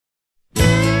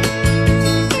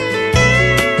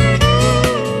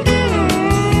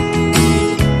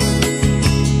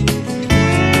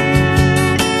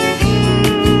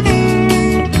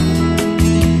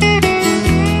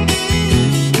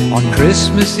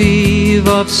Christmas Eve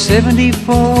of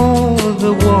 '74,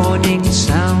 the warning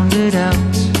sounded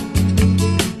out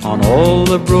on all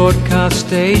the broadcast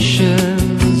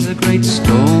stations. A great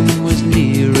storm was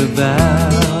near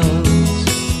about.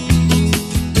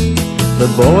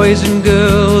 The boys and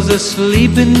girls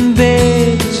asleep in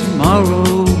bed,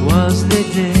 tomorrow was their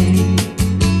day.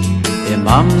 Their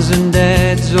mums and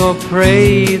dads all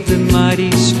prayed the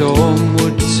mighty storm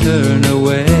would turn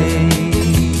away.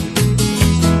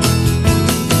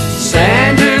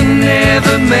 Santa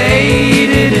never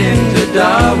made it into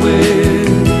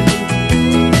Darwin.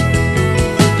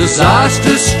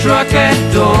 Disaster struck at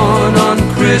dawn on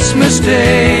Christmas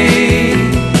Day.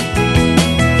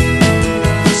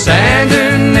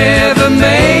 Santa never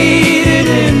made it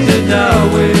into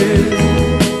Darwin.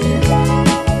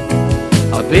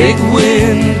 A big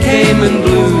wind came and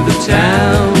blew the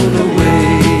town away.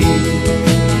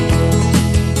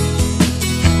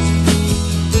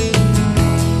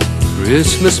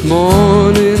 Christmas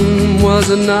morning was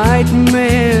a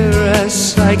nightmare as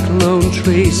Cyclone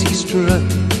Tracy struck.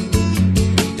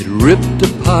 It ripped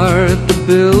apart the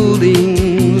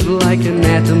buildings like an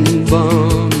atom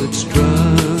bomb that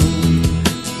struck.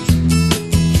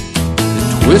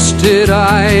 It twisted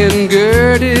iron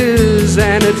girders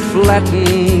and it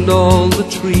flattened all the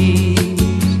trees.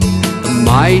 The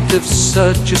might of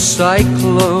such a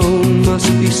cyclone must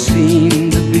be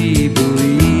seen to be believed.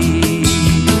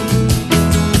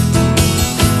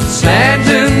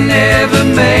 Santa never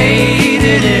made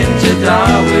it into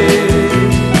Darwin.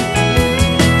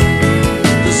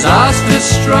 Disaster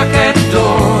struck at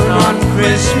dawn on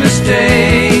Christmas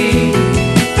Day.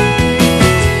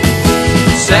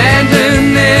 Santa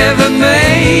never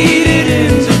made it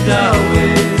into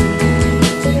Darwin.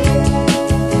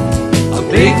 A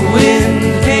big wind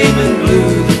came and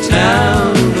blew the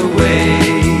town away.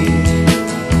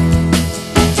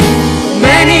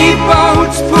 Many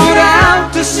boats put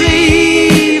out to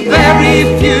sea, very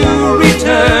few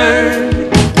returned.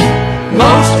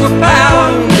 Most were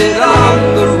pounded on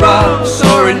the rocks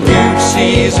or in huge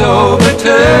seas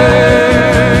overturned.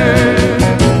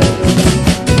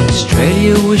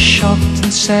 Australia was shocked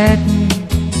and saddened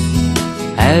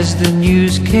as the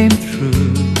news came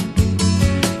through.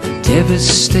 A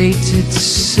devastated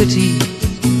city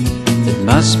that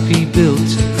must be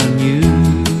built anew.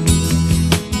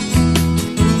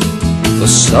 For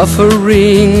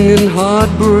suffering and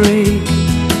heartbreak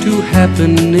to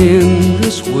happen in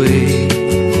this way,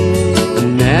 a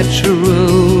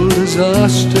natural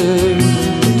disaster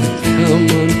to come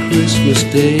on Christmas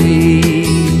Day.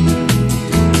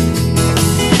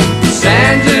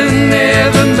 Santa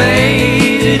never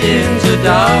made it into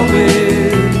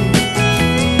Darwin.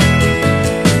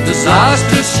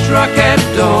 Disaster struck at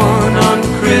dawn on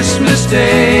Christmas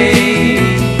Day.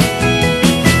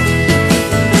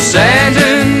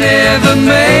 Santa never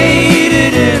made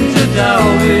it into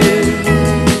Darwin.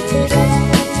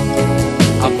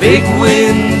 A big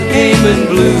wind came and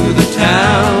blew the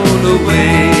town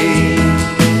away.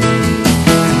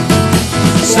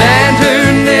 Santa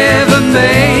never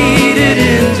made it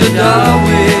into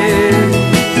Darwin.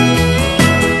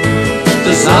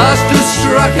 Disaster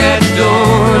struck at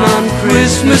dawn on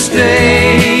Christmas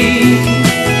Day.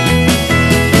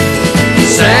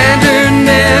 Santa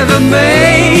never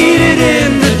made it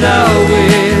into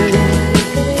Darwin.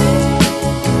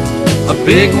 A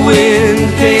big wind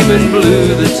came and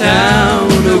blew the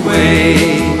town away.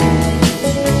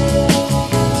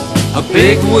 A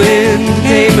big wind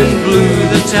came and blew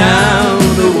the town